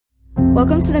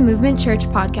Welcome to the Movement Church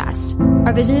podcast.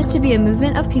 Our vision is to be a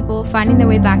movement of people finding their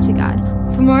way back to God.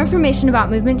 For more information about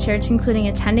Movement Church, including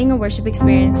attending a worship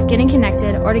experience, getting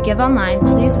connected, or to give online,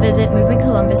 please visit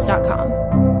movementcolumbus.com.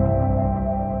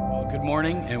 Well, good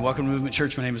morning and welcome to Movement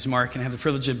Church. My name is Mark and I have the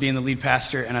privilege of being the lead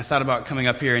pastor. And I thought about coming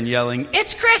up here and yelling,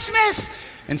 "It's Christmas!"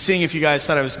 and seeing if you guys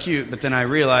thought I was cute. But then I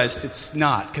realized it's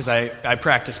not, because I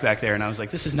practiced back there and I was like,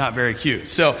 this is not very cute.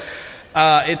 So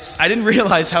I didn't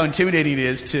realize how intimidating it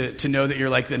is to know that you're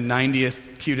like the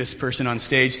 90th cutest person on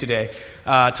stage today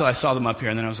until I saw them up here.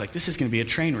 And then I was like, this is going to be a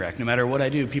train wreck. No matter what I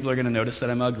do, people are going to notice that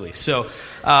I'm ugly. So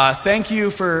thank you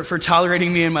for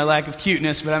tolerating me and my lack of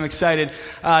cuteness. But I'm excited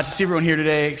to see everyone here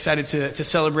today, excited to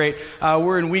celebrate.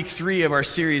 We're in week 3 of our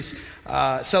series,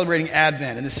 Celebrating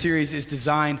Advent. And this series is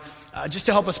designed just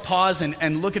to help us pause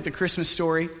and look at the Christmas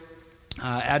story.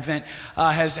 Advent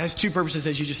has two purposes,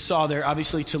 as you just saw there.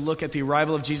 Obviously, to look at the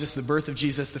arrival of Jesus, the birth of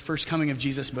Jesus, the first coming of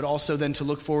Jesus, but also then to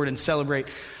look forward and celebrate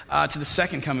to the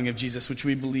second coming of Jesus, which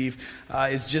we believe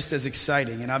is just as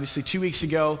exciting. And obviously, 2 weeks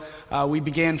ago, we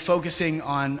began focusing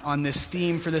on this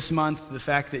theme for this month, the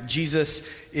fact that Jesus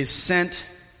is sent.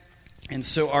 And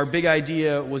so our big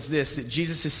idea was this, that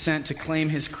Jesus is sent to claim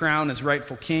his crown as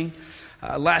rightful king.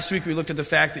 Last week, we looked at the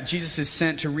fact that Jesus is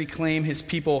sent to reclaim his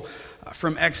people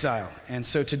from exile. And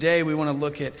so today we want to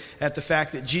look at the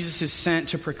fact that Jesus is sent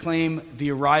to proclaim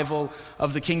the arrival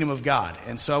of the kingdom of God.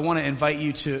 And so I want to invite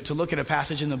you to look at a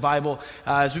passage in the Bible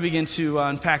as we begin to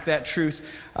unpack that truth.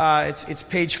 It's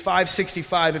page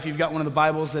 565 if you've got one of the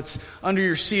Bibles that's under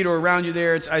your seat or around you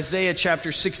there. It's Isaiah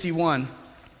chapter 61.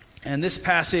 And this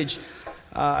passage,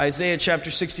 Isaiah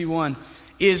chapter 61,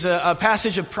 is a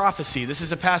passage of prophecy. This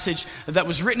is a passage that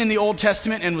was written in the Old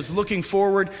Testament and was looking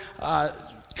forward,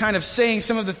 kind of saying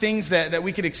some of the things that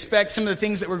we could expect, some of the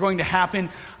things that were going to happen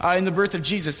in the birth of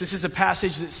Jesus. This is a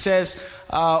passage that says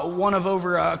one of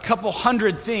over a couple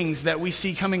hundred things that we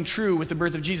see coming true with the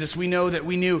birth of Jesus. We know that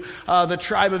we knew the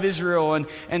tribe of Israel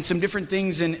and some different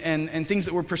things and things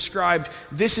that were prescribed.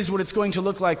 This is what it's going to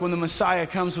look like when the Messiah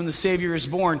comes, when the Savior is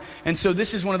born. And so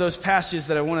this is one of those passages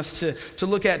that I want us to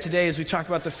look at today as we talk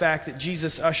about the fact that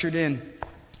Jesus ushered in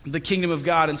the kingdom of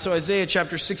God. And so Isaiah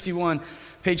chapter 61,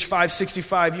 page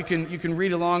 565, you can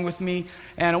read along with me.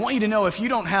 And I want you to know, if you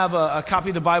don't have a copy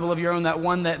of the Bible of your own, that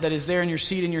one that is there in your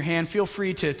seat in your hand, feel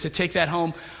free to take that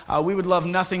home. We would love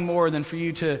nothing more than for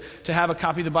you to have a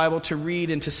copy of the Bible to read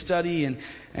and to study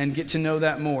and get to know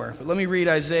that more. But let me read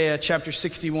Isaiah chapter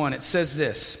 61. It says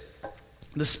this: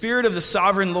 "The Spirit of the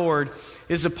Sovereign Lord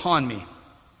is upon me,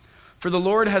 for the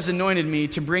Lord has anointed me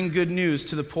to bring good news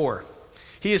to the poor.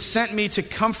 He has sent me to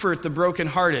comfort the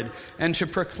brokenhearted and to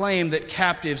proclaim that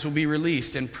captives will be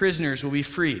released and prisoners will be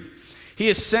freed. He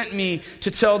has sent me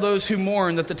to tell those who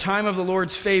mourn that the time of the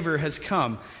Lord's favor has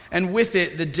come, and with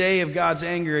it the day of God's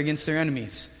anger against their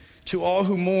enemies. To all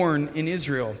who mourn in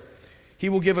Israel, he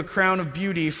will give a crown of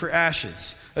beauty for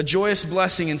ashes, a joyous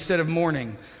blessing instead of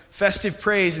mourning, festive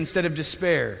praise instead of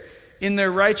despair. In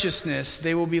their righteousness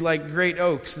they will be like great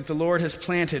oaks that the Lord has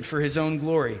planted for his own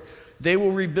glory. They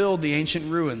will rebuild the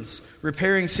ancient ruins,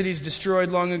 repairing cities destroyed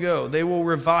long ago. They will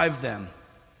revive them,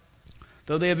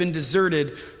 though they have been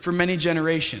deserted for many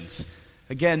generations."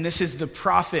 Again, this is the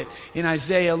prophet in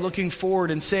Isaiah looking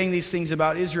forward and saying these things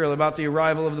about Israel, about the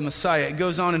arrival of the Messiah. It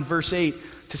goes on in verse 8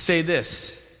 to say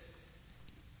this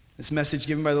message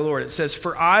given by the Lord. It says,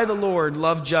 "For I, the Lord,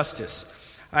 love justice.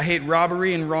 I hate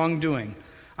robbery and wrongdoing.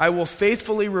 I will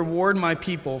faithfully reward my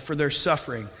people for their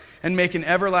suffering and make an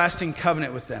everlasting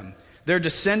covenant with them. Their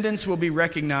descendants will be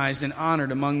recognized and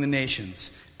honored among the nations.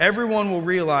 Everyone will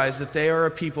realize that they are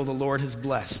a people the Lord has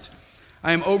blessed.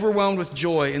 I am overwhelmed with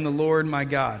joy in the Lord my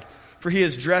God, for he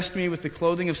has dressed me with the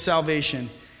clothing of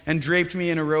salvation and draped me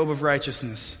in a robe of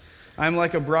righteousness. I am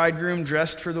like a bridegroom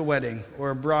dressed for the wedding, or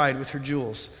a bride with her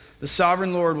jewels. The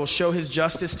sovereign Lord will show his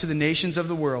justice to the nations of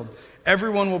the world.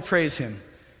 Everyone will praise him.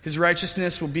 His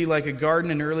righteousness will be like a garden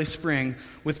in early spring,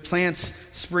 with plants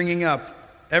springing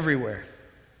up everywhere."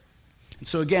 And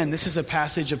so again, this is a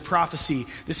passage of prophecy.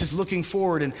 This is looking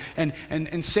forward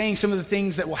and saying some of the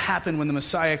things that will happen when the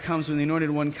Messiah comes, when the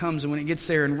Anointed One comes, and when it gets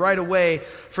there. And right away,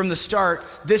 from the start,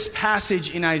 this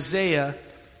passage in Isaiah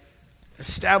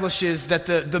establishes that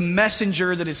the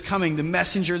messenger that is coming, the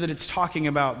messenger that it's talking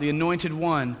about, the Anointed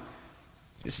One,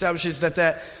 establishes that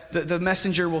the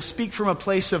messenger will speak from a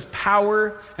place of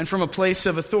power and from a place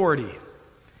of authority.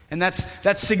 And that's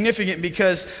significant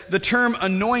because the term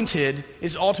anointed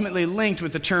is ultimately linked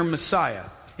with the term Messiah.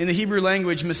 In the Hebrew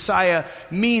language, Messiah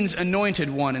means anointed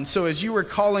one. And so as you were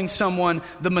calling someone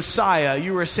the Messiah,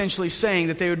 you were essentially saying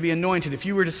that they would be anointed. If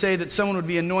you were to say that someone would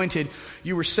be anointed,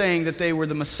 you were saying that they were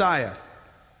the Messiah.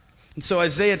 And so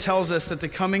Isaiah tells us that the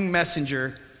coming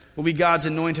messenger will be God's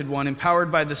anointed one,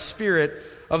 empowered by the Spirit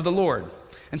of the Lord.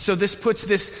 And so this puts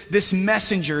this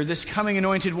messenger, this coming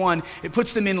anointed one, it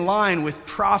puts them in line with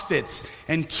prophets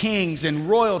and kings and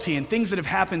royalty and things that have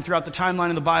happened throughout the timeline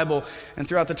of the Bible and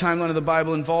throughout the timeline of the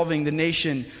Bible involving the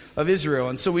nation of Israel.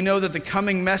 And so we know that the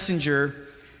coming messenger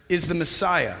is the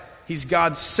Messiah. He's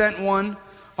God's sent one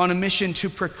on a mission to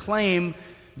proclaim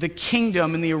the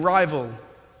kingdom and the arrival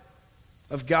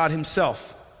of God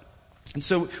himself. And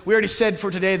so we already said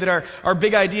for today that our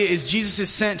big idea is Jesus is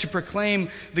sent to proclaim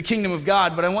the kingdom of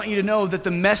God. But I want you to know that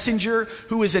the messenger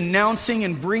who is announcing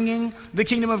and bringing the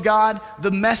kingdom of God,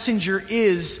 the messenger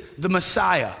is the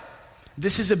Messiah.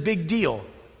 This is a big deal.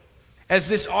 As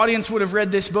this audience would have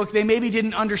read this book, they maybe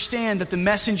didn't understand that the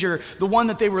messenger, the one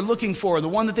that they were looking for, the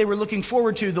one that they were looking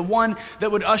forward to, the one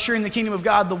that would usher in the kingdom of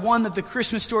God, the one that the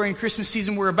Christmas story and Christmas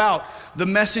season were about, the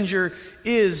messenger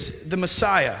is the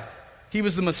Messiah. He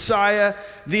was the Messiah,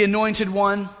 the anointed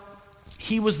one.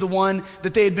 He was the one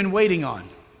that they had been waiting on.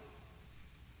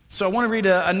 So I want to read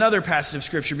another passage of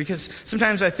Scripture because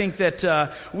sometimes I think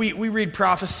that we read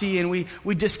prophecy and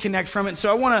we disconnect from it. So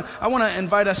I want to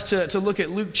invite us to look at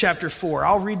Luke chapter 4.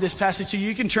 I'll read this passage to you.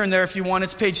 You can turn there if you want.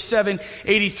 It's page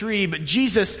 783. But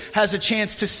Jesus has a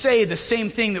chance to say the same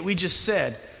thing that we just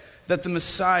said, that the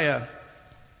Messiah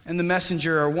and the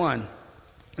messenger are one.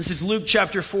 This is Luke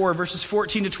chapter 4, verses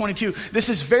 14 to 22. This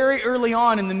is very early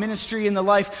on in the ministry and the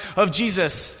life of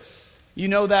Jesus. You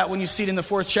know that when you see it in the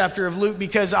 4th chapter of Luke,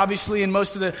 because obviously in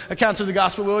most of the accounts of the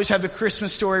gospel, we always have the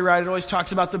Christmas story, right? It always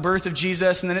talks about the birth of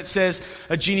Jesus, and then it says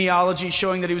a genealogy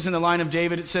showing that he was in the line of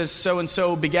David. It says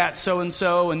so-and-so begat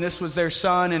so-and-so, and this was their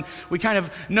son, and we kind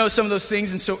of know some of those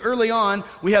things. And so early on,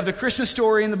 we have the Christmas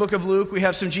story in the book of Luke. We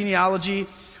have some genealogy.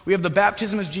 We have the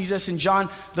baptism of Jesus and John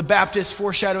the Baptist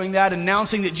foreshadowing that,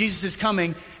 announcing that Jesus is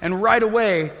coming. And right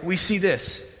away, we see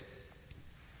this.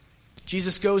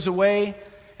 Jesus goes away,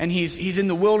 and he's in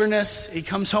the wilderness. He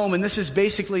comes home, and this is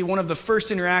basically one of the first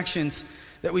interactions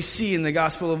that we see in the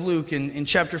Gospel of Luke in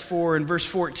chapter 4 and verse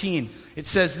 14. It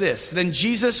says this: Then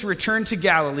Jesus returned to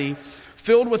Galilee,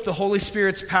 filled with the Holy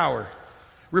Spirit's power.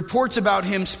 Reports about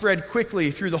him spread quickly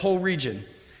through the whole region.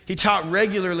 He taught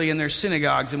regularly in their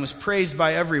synagogues and was praised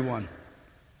by everyone.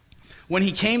 When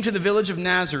he came to the village of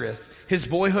Nazareth, his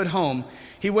boyhood home,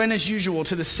 he went as usual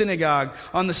to the synagogue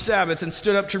on the Sabbath and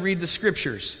stood up to read the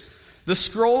scriptures. The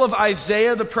scroll of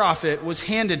Isaiah the prophet was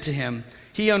handed to him.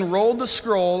 He unrolled the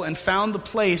scroll and found the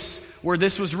place where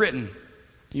this was written.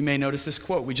 You may notice this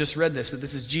quote. We just read this, but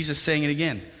this is Jesus saying it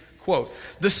again. Quote,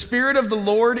 "The Spirit of the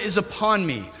Lord is upon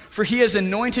me, for he has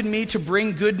anointed me to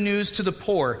bring good news to the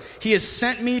poor. He has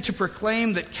sent me to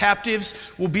proclaim that captives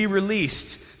will be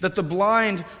released, that the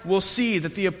blind will see,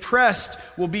 that the oppressed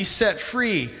will be set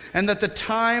free, and that the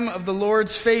time of the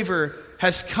Lord's favor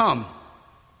has come."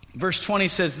 Verse 20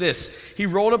 says this: He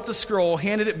rolled up the scroll,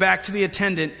 handed it back to the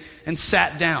attendant, and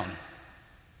sat down.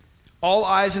 All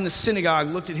eyes in the synagogue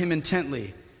looked at him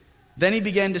intently. Then he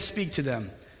began to speak to them.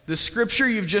 "The scripture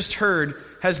you've just heard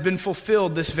has been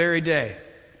fulfilled this very day."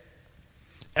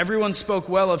 Everyone spoke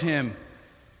well of him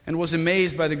and was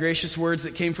amazed by the gracious words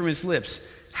that came from his lips.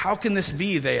 "How can this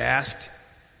be?" they asked.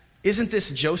 "Isn't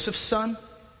this Joseph's son?"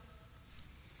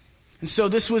 And so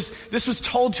this was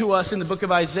told to us in the book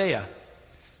of Isaiah,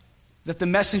 that the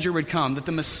messenger would come, that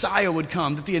the Messiah would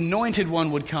come, that the anointed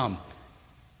one would come.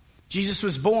 Jesus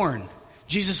was born.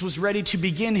 Jesus was ready to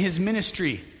begin his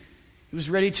ministry. He was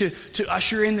ready to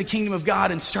usher in the kingdom of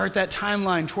God and start that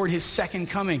timeline toward his second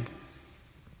coming.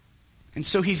 And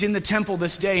so he's in the temple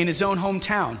this day in his own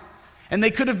hometown. And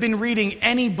they could have been reading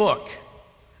any book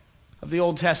of the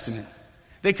Old Testament.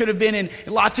 They could have been in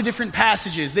lots of different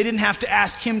passages. They didn't have to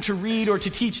ask him to read or to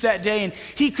teach that day, and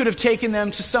he could have taken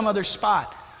them to some other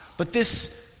spot. But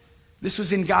this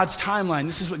was in God's timeline.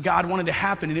 This is what God wanted to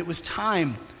happen, and it was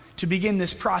time to begin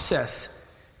this process.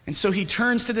 And so he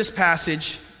turns to this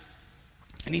passage,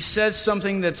 and he says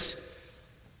something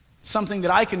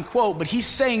that I can quote, but he's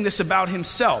saying this about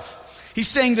himself. He's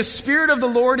saying, "The Spirit of the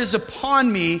Lord is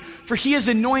upon me, for he has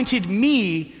anointed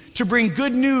me to bring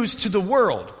good news to the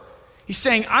world." He's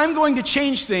saying, I'm going to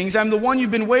change things. I'm the one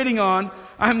you've been waiting on.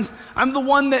 I'm the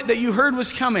one that you heard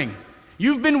was coming.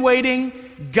 You've been waiting.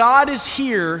 God is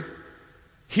here.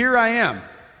 Here I am.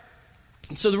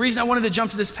 And so the reason I wanted to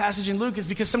jump to this passage in Luke is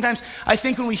because sometimes I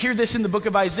think when we hear this in the book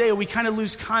of Isaiah, we kind of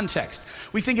lose context.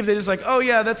 We think of it as like, oh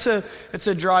yeah, that's a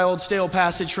dry old stale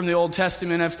passage from the Old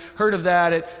Testament. I've heard of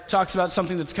that. It talks about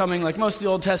something that's coming like most of the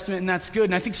Old Testament, and that's good.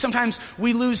 And I think sometimes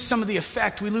we lose some of the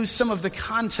effect. We lose some of the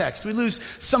context. We lose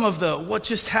some of the what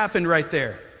just happened right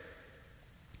there.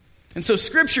 And so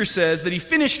Scripture says that he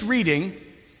finished reading,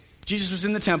 Jesus was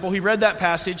in the temple. He read that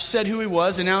passage, said who he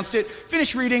was, announced it,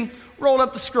 finished reading, rolled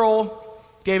up the scroll,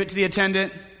 gave it to the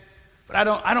attendant. But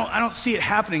I don't see it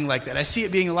happening like that. I see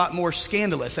it being a lot more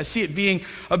scandalous. I see it being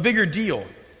a bigger deal.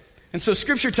 And so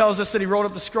Scripture tells us that he rolled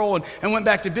up the scroll and went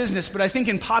back to business. But I think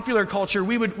in popular culture,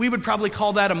 we would probably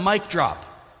call that a mic drop.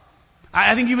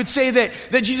 I think you would say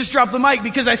that Jesus dropped the mic,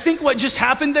 because I think what just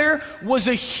happened there was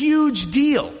a huge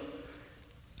deal.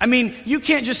 I mean, you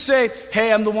can't just say,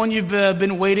 hey, I'm the one you've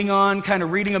been waiting on, kind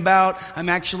of reading about. I'm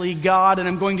actually God, and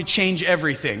I'm going to change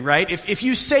everything, right? If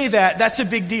you say that, that's a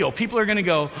big deal. People are going to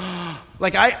go,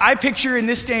 like I picture in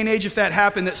this day and age, if that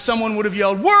happened, that someone would have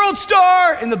yelled, "World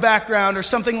Star!" in the background or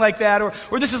something like that.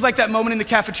 Or this is like that moment in the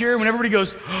cafeteria when everybody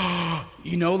goes,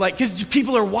 because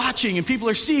people are watching and people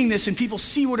are seeing this and people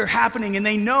see what are happening and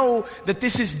they know that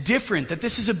this is different, that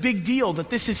this is a big deal,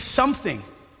 that this is something.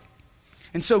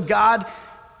 And so God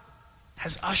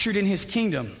has ushered in his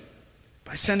kingdom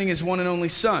by sending his one and only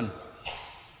Son.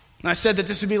 And I said that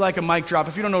this would be like a mic drop.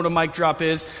 If you don't know what a mic drop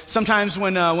is, sometimes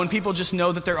when people just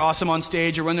know that they're awesome on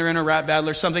stage, or when they're in a rap battle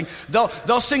or something,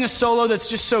 they'll sing a solo that's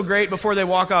just so great before they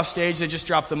walk off stage, they just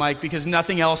drop the mic because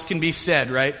nothing else can be said,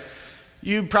 right?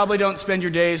 You probably don't spend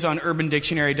your days on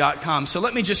urbandictionary.com. So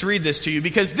let me just read this to you,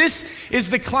 because this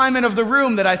is the climate of the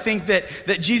room that I think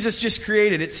that Jesus just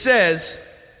created. It says,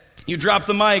 you drop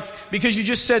the mic because you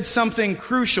just said something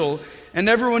crucial, and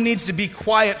everyone needs to be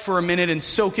quiet for a minute and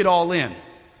soak it all in.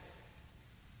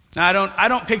 Now, I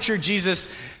don't picture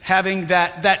Jesus having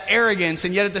that arrogance,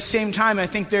 and yet at the same time, I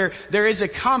think there is a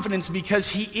confidence because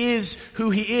he is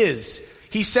who he is.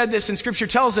 He said this, and Scripture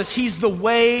tells us he's the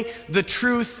way, the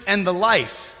truth, and the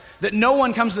life. That no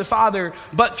one comes to the Father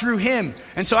but through him.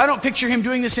 And so I don't picture him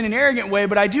doing this in an arrogant way,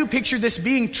 but I do picture this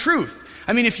being truth.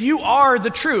 I mean, if you are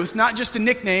the truth, not just a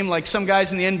nickname like some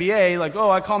guys in the NBA, like, oh,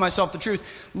 I call myself the truth.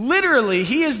 Literally,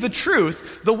 he is the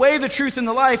truth, the way, the truth, and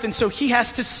the life. And so he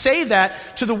has to say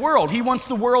that to the world. He wants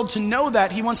the world to know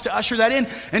that. He wants to usher that in.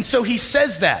 And so he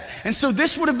says that. And so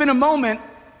this would have been a moment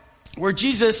where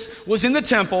Jesus was in the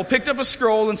temple, picked up a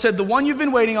scroll and said, the one you've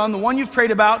been waiting on, the one you've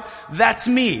prayed about, that's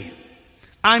me.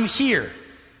 I'm here.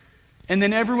 And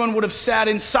then everyone would have sat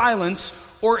in silence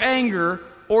or anger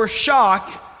or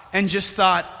shock and just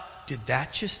thought, did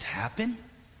that just happen?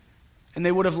 And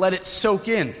they would have let it soak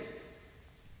in.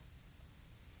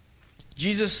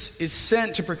 Jesus is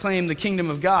sent to proclaim the kingdom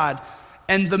of God,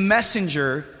 and the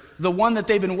messenger, the one that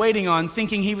they've been waiting on,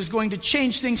 thinking he was going to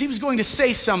change things, he was going to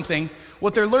say something,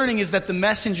 what they're learning is that the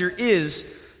messenger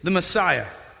is the Messiah.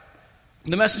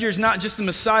 The messenger is not just the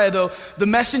Messiah, though. The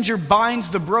messenger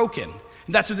binds the broken.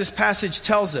 And that's what this passage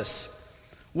tells us.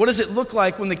 What does it look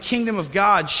like when the kingdom of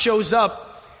God shows up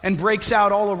and breaks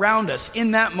out all around us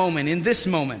in that moment, in this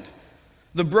moment?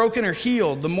 The broken are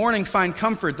healed. The mourning find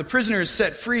comfort. The prisoner is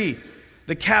set free.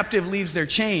 The captive leaves their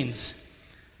chains.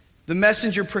 The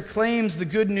messenger proclaims the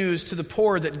good news to the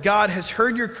poor that God has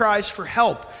heard your cries for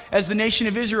help, as the nation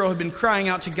of Israel had been crying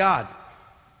out to God.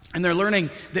 And they're learning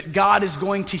that God is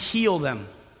going to heal them.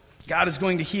 God is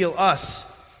going to heal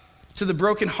us. To the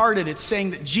brokenhearted, it's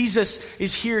saying that Jesus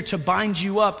is here to bind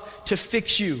you up, to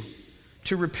fix you,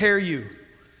 to repair you.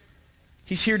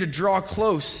 He's here to draw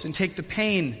close and take the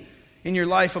pain in your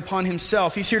life upon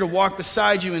himself. He's here to walk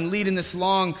beside you and lead in this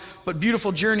long but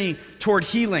beautiful journey toward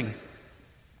healing.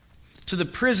 To the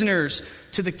prisoners,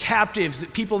 to the captives, the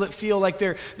people that feel like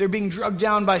they're being drugged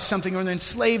down by something, or they're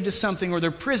enslaved to something, or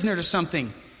they're prisoner to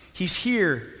something. He's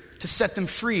here to set them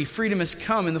free. Freedom has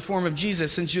come in the form of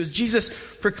Jesus. And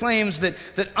Jesus proclaims that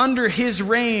under his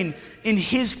reign, in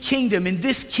his kingdom, in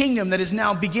this kingdom that is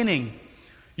now beginning,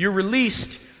 you're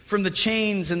released from the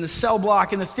chains and the cell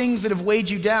block and the things that have weighed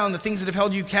you down, the things that have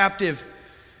held you captive.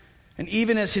 And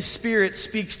even as his Spirit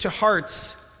speaks to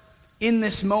hearts in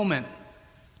this moment,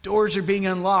 doors are being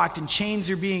unlocked and chains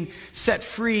are being set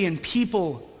free, and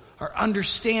people are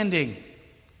understanding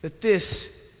that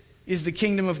this is the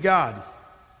kingdom of God.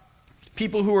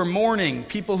 People who are mourning,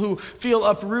 people who feel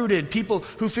uprooted, people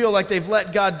who feel like they've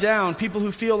let God down, people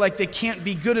who feel like they can't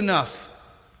be good enough.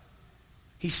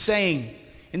 He's saying,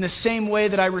 in the same way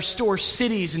that I restore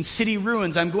cities and city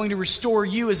ruins, I'm going to restore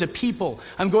you as a people.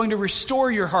 I'm going to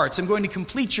restore your hearts. I'm going to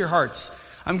complete your hearts.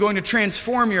 I'm going to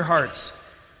transform your hearts.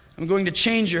 I'm going to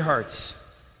change your hearts.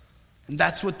 And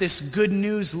that's what this good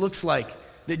news looks like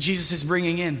that Jesus is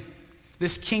bringing in.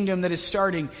 This kingdom that is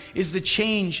starting is the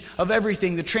change of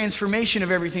everything, the transformation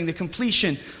of everything, the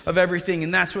completion of everything.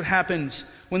 And that's what happens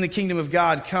when the kingdom of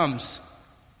God comes.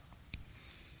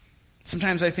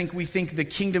 Sometimes I think we think the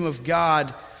kingdom of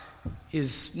God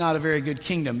is not a very good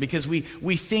kingdom, because we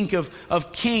think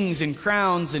of kings and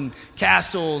crowns and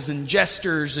castles and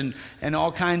jesters and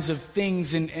all kinds of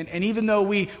things. And even though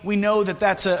we know that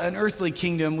that's an earthly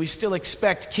kingdom, we still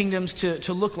expect kingdoms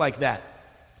to look like that.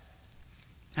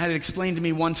 I had it explained to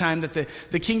me one time that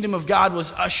the kingdom of God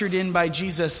was ushered in by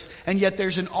Jesus, and yet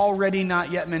there's an already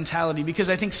not yet mentality. Because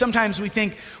I think sometimes we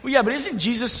think, well, yeah, but isn't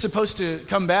Jesus supposed to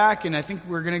come back? And I think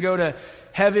we're going to go to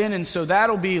heaven, and so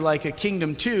that'll be like a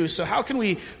kingdom too. So how can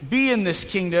we be in this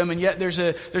kingdom, and yet there's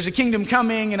a kingdom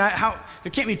coming, and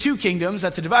there can't be two kingdoms?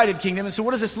 That's a divided kingdom. And so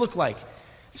what does this look like?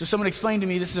 So someone explained to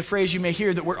me, this is a phrase you may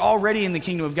hear, that we're already in the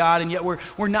kingdom of God, and yet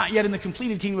we're not yet in the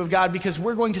completed kingdom of God, because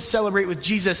we're going to celebrate with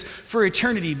Jesus for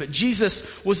eternity. But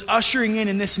Jesus was ushering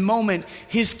in this moment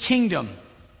his kingdom,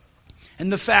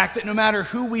 and the fact that no matter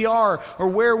who we are or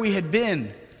where we had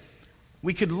been,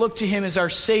 we could look to him as our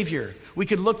Savior. We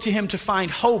could look to him to find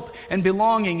hope and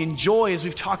belonging and joy, as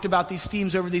we've talked about these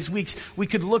themes over these weeks. We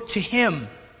could look to him.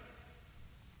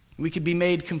 We could be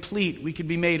made complete. We could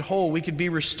be made whole. We could be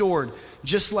restored,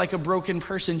 just like a broken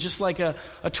person, just like a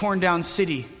torn down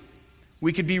city.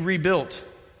 We could be rebuilt.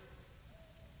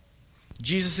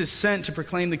 Jesus is sent to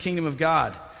proclaim the kingdom of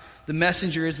God. The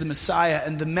messenger is the Messiah,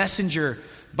 and the messenger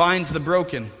binds the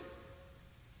broken.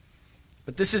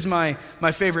 But this is my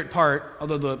favorite part,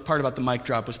 although the part about the mic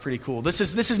drop was pretty cool. This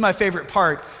is my favorite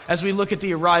part as we look at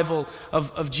the arrival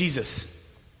of Jesus.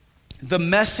 The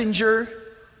messenger,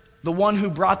 the one who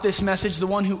brought this message, the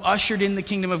one who ushered in the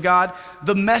kingdom of God,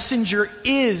 the messenger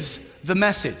is the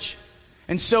message.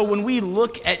 And so when we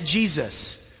look at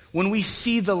Jesus, when we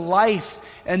see the life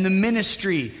and the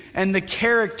ministry and the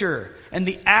character and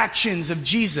the actions of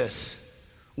Jesus,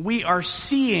 we are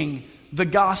seeing the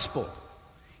gospel.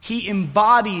 He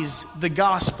embodies the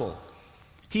gospel.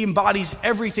 He embodies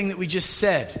everything that we just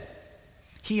said.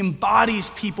 He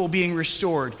embodies people being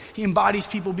restored. He embodies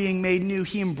people being made new.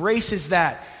 He embraces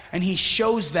that, and he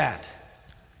shows that.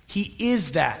 He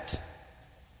is that.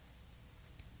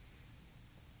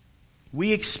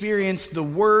 We experience the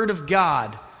Word of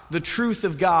God, the truth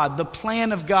of God, the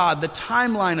plan of God, the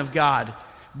timeline of God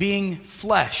being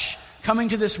flesh, coming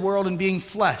to this world and being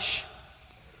flesh.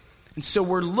 And so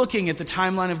we're looking at the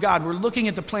timeline of God. We're looking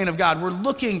at the plan of God. We're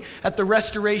looking at the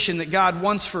restoration that God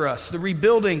wants for us, the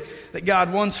rebuilding that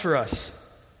God wants for us.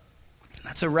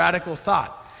 That's a radical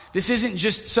thought. This isn't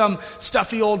just some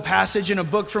stuffy old passage in a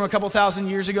book from a couple thousand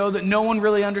years ago that no one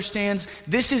really understands.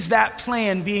 This is that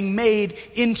plan being made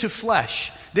into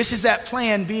flesh. This is that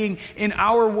plan being in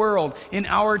our world, in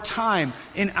our time,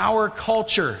 in our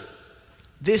culture.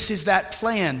 This is that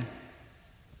plan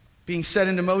being set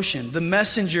into motion. The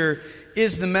messenger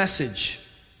is the message.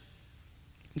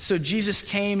 And so Jesus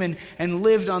came and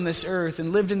lived on this earth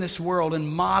and lived in this world and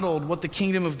modeled what the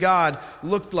kingdom of God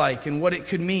looked like and what it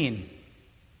could mean.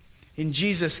 In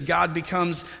Jesus, God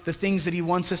becomes the things that he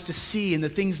wants us to see and the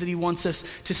things that he wants us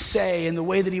to say and the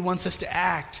way that he wants us to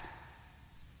act.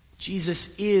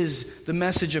 Jesus is the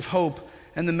message of hope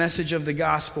and the message of the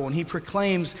gospel. And he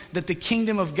proclaims that the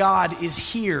kingdom of God is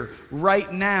here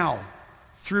right now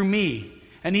through me.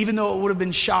 And even though it would have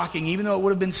been shocking, even though it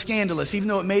would have been scandalous, even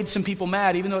though it made some people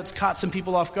mad, even though it's caught some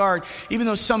people off guard, even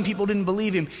though some people didn't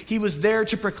believe him, he was there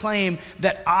to proclaim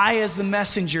that I, as the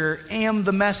messenger, am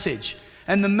the message.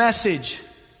 And the message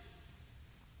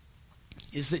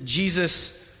is that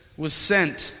Jesus was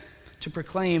sent to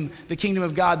proclaim the kingdom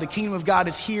of God. The kingdom of God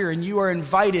is here, and you are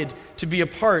invited to be a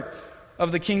part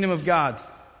of the kingdom of God.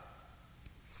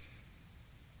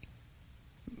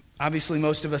 Obviously,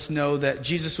 most of us know that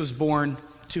Jesus was born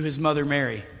to his mother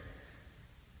Mary.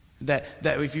 That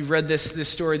if you've read this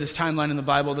story, this timeline in the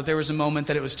Bible, that there was a moment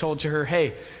that it was told to her,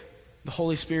 hey, the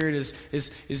Holy Spirit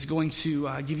is going to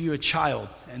give you a child.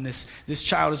 And this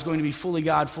child is going to be fully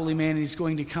God, fully man, and he's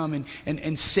going to come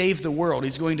and save the world.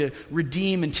 He's going to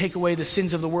redeem and take away the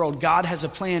sins of the world. God has a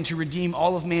plan to redeem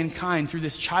all of mankind through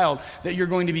this child that you're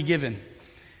going to be given.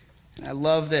 And I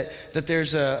love that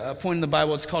there's a point in the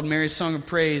Bible, it's called Mary's Song of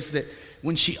Praise, that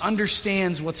when she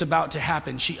understands what's about to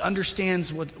happen, she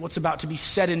understands what's about to be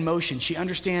set in motion, she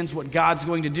understands what God's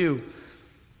going to do,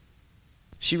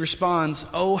 she responds,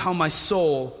 "Oh, how my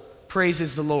soul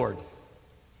praises the Lord."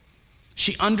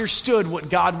 She understood what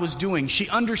God was doing. She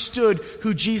understood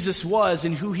who Jesus was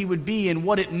and who he would be and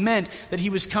what it meant that he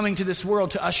was coming to this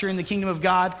world to usher in the kingdom of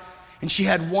God. And she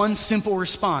had one simple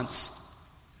response.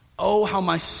 Oh, how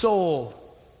my soul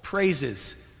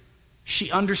praises.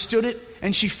 She understood it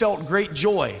and she felt great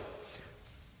joy.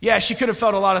 Yeah, she could have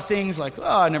felt a lot of things like, oh,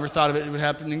 I never thought of it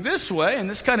happening this way, and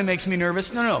this kind of makes me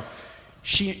nervous. No.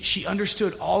 She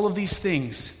understood all of these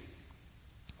things.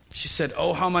 She said,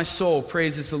 oh, how my soul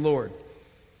praises the Lord.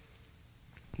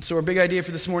 And so our big idea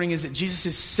for this morning is that Jesus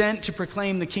is sent to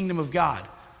proclaim the kingdom of God.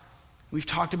 We've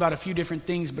talked about a few different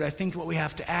things, but I think what we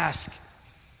have to ask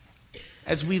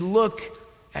as we look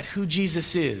at who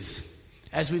Jesus is,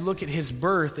 as we look at his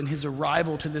birth and his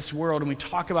arrival to this world, and we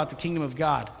talk about the kingdom of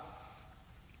God,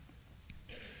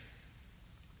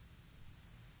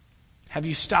 have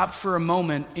you stopped for a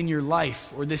moment in your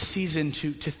life or this season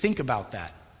to think about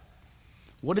that?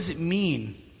 What does it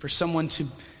mean for someone to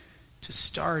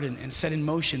start and set in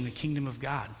motion the kingdom of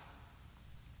God?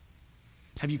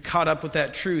 Have you caught up with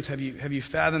that truth? Have you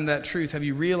fathomed that truth? Have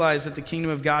you realized that the kingdom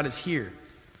of God is here?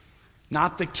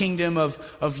 Not the kingdom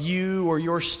of you or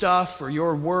your stuff or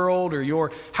your world or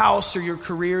your house or your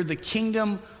career, the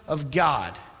kingdom of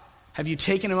God. Have you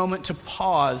taken a moment to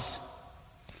pause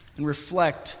and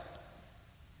reflect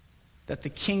that the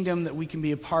kingdom that we can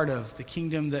be a part of, the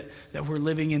kingdom that we're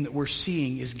living in, that we're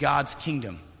seeing, is God's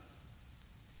kingdom?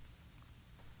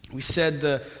 We said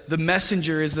the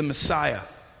messenger is the Messiah.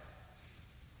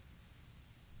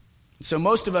 So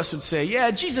most of us would say, yeah,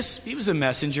 Jesus, he was a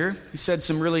messenger. He said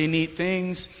some really neat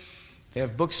things. They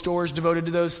have bookstores devoted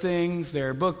to those things. There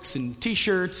are books and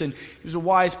t-shirts, and he was a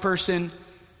wise person.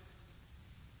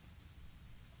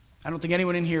 I don't think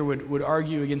anyone in here would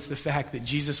argue against the fact that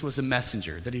Jesus was a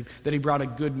messenger, that he brought a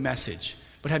good message.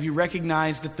 But have you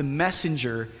recognized that the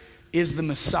messenger is the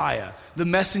Messiah? The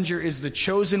messenger is the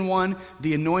chosen one,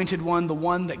 the anointed one, the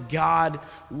one that God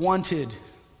wanted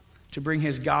to bring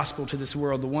his gospel to this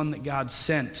world, the one that God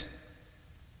sent.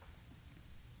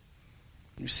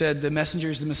 We said the messenger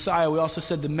is the Messiah. We also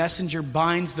said the messenger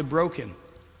binds the broken.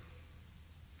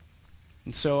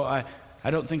 And so I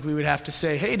don't think we would have to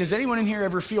say, hey, does anyone in here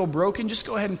ever feel broken? Just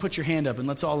go ahead and put your hand up and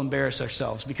let's all embarrass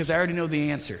ourselves, because I already know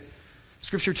the answer.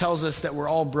 Scripture tells us that we're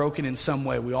all broken in some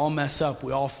way. We all mess up.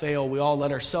 We all fail. We all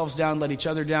let ourselves down, let each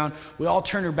other down. We all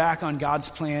turn our back on God's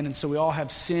plan, and so we all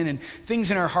have sin and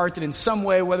things in our heart that in some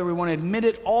way, whether we want to admit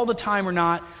it all the time or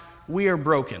not, we are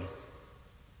broken.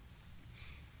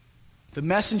 The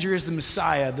messenger is the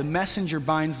Messiah. The messenger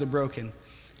binds the broken.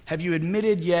 Have you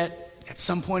admitted yet at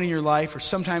some point in your life or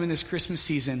sometime in this Christmas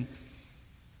season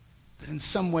that in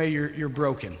some way you're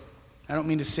broken? I don't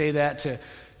mean to say that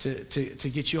to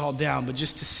get you all down, but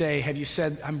just to say, have you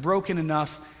said, I'm broken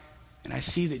enough and I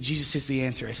see that Jesus is the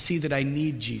answer. I see that I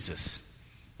need Jesus,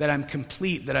 that I'm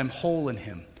complete, that I'm whole in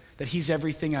him, that he's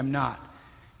everything I'm not.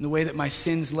 In the way that my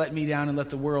sins let me down and let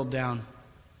the world down,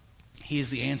 he is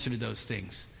the answer to those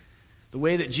things. The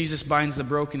way that Jesus binds the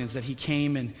broken is that he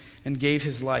came and gave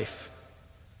his life.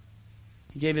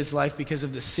 He gave his life because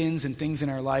of the sins and things in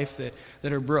our life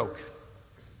that are broke.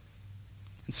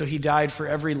 And so he died for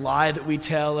every lie that we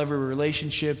tell, every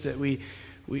relationship that we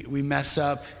mess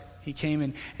up. He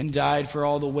came and died for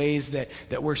all the ways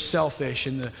that we're selfish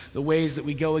and the ways that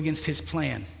we go against his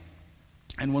plan.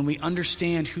 And when we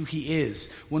understand who he is,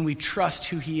 when we trust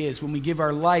who he is, when we give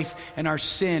our life and our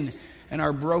sin and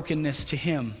our brokenness to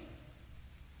him,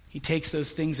 he takes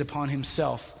those things upon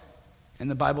himself. And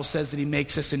the Bible says that he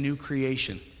makes us a new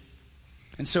creation.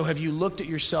 And so have you looked at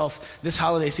yourself this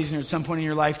holiday season or at some point in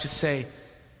your life to say,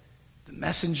 the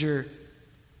messenger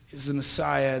is the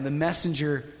Messiah. The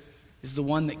messenger is the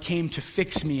one that came to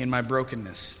fix me in my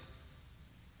brokenness.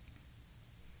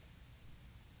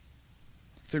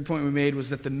 The third point we made was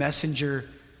that the messenger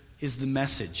is the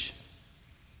message.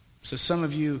 So some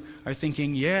of you are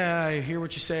thinking, yeah, I hear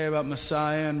what you say about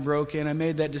Messiah and broken. I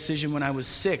made that decision when I was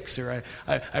 6, or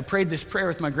I prayed this prayer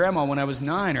with my grandma when I was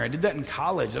 9, or I did that in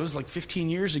college. That was like 15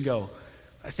 years ago.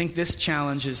 I think this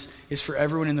challenge is for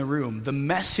everyone in the room. The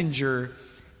messenger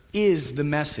is the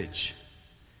message.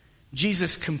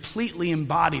 Jesus completely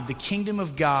embodied the kingdom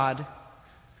of God,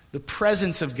 the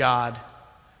presence of God,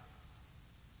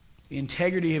 the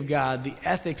integrity of God, the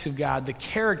ethics of God, the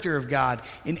character of God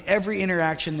in every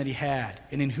interaction that he had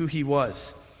and in who he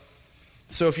was.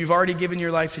 So if you've already given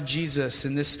your life to Jesus,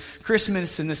 and this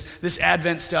Christmas and this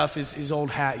Advent stuff is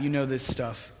old hat, you know this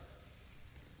stuff.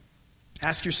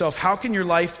 Ask yourself, how can your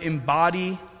life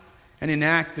embody and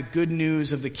enact the good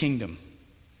news of the kingdom?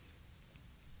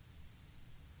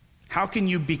 How can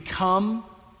you become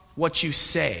what you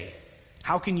say?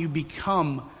 How can you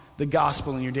become the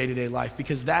gospel in your day-to-day life?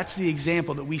 Because that's the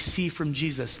example that we see from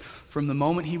Jesus from the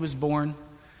moment he was born,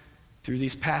 through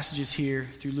these passages here,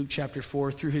 through Luke chapter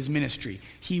 4, through his ministry.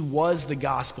 He was the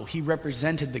gospel. He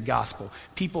represented the gospel.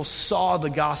 People saw the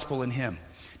gospel in him.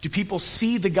 Do people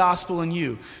see the gospel in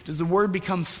you? Does the word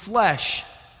become flesh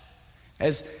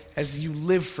as you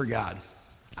live for God?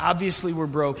 Obviously we're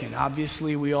broken.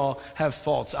 Obviously we all have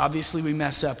faults. Obviously we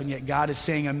mess up. And yet God is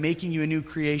saying, I'm making you a new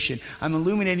creation. I'm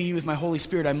illuminating you with my Holy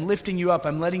Spirit. I'm lifting you up.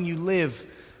 I'm letting you live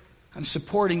I'm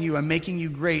supporting you. I'm making you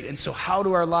great. And so how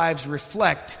do our lives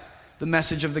reflect the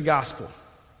message of the gospel?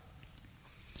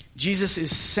 Jesus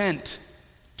is sent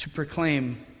to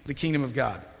proclaim the kingdom of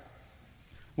God.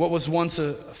 What was once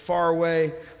a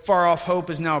far off hope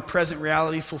is now a present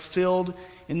reality fulfilled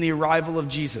in the arrival of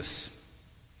Jesus.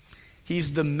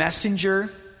 He's the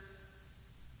messenger.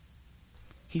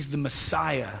 He's the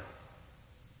Messiah.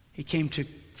 He came to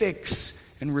fix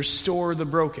and restore the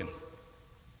broken.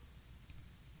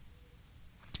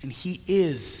 And he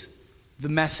is the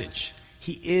message.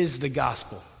 He is the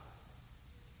gospel.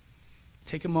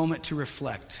 Take a moment to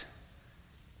reflect.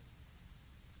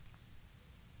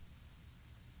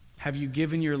 Have you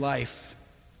given your life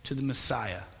to the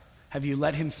Messiah? Have you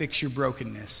let him fix your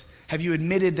brokenness? Have you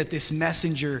admitted that this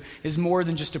messenger is more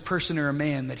than just a person or a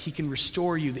man, that he can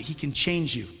restore you, that he can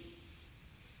change you?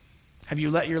 Have you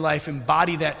let your life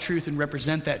embody that truth and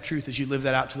represent that truth as you live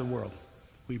that out to the world?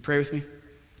 Will you pray with me?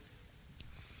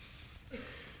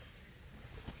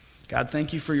 God,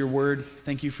 thank you for your word.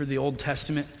 Thank you for the Old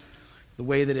Testament, the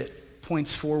way that it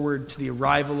points forward to the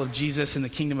arrival of Jesus in the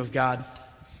kingdom of God.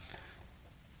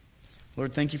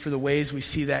 Lord, thank you for the ways we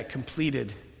see that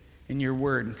completed in your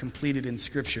word and completed in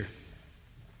Scripture.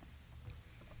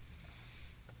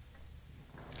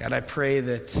 God, I pray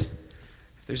that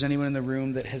if there's anyone in the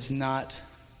room that has not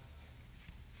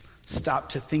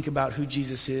stopped to think about who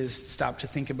Jesus is, stopped to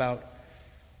think about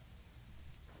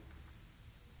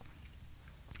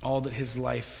all that his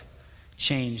life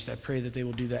changed, I pray that they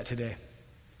will do that today.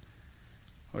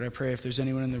 Lord, I pray if there's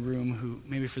anyone in the room who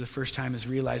maybe for the first time is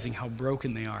realizing how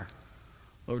broken they are,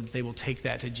 Lord, that they will take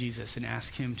that to Jesus and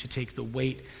ask him to take the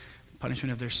weight, the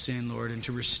punishment of their sin, Lord, and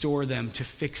to restore them, to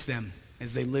fix them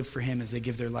as they live for him, as they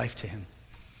give their life to him.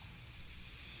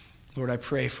 Lord, I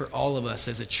pray for all of us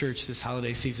as a church this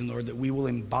holiday season, Lord, that we will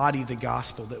embody the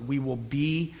gospel, that we will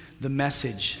be the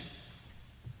message,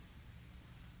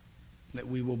 that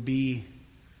we will be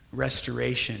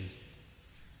restoration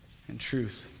and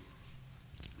truth.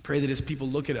 Pray that as people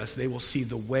look at us, they will see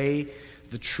the way,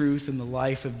 the truth, and the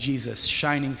life of Jesus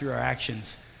shining through our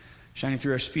actions, shining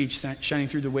through our speech, shining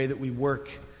through the way that we work,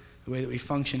 the way that we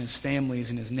function as families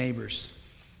and as neighbors.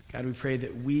 God, we pray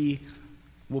that we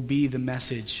will be the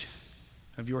message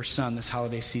of your Son this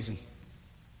holiday season.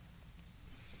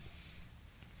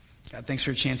 God, thanks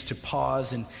for a chance to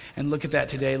pause and look at that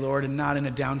today, Lord, and not in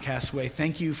a downcast way.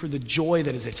 Thank you for the joy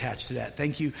that is attached to that.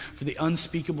 Thank you for the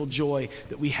unspeakable joy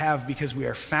that we have because we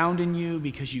are found in you,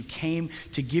 because you came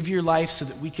to give your life so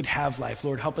that we could have life.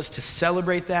 Lord, help us to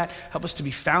celebrate that. Help us to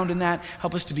be found in that.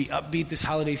 Help us to be upbeat this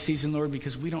holiday season, Lord,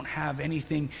 because we don't have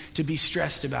anything to be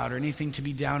stressed about or anything to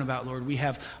be down about, Lord. We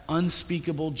have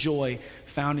unspeakable joy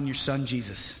found in your Son,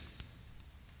 Jesus.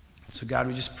 So God,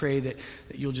 we just pray that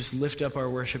you'll just lift up our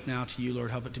worship now to you, Lord.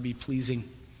 Help it to be pleasing.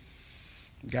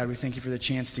 God, we thank you for the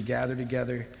chance to gather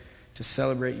together, to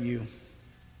celebrate you,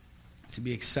 to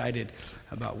be excited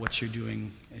about what you're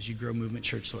doing as you grow Movement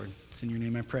Church, Lord. It's in your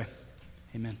name I pray.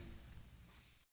 Amen.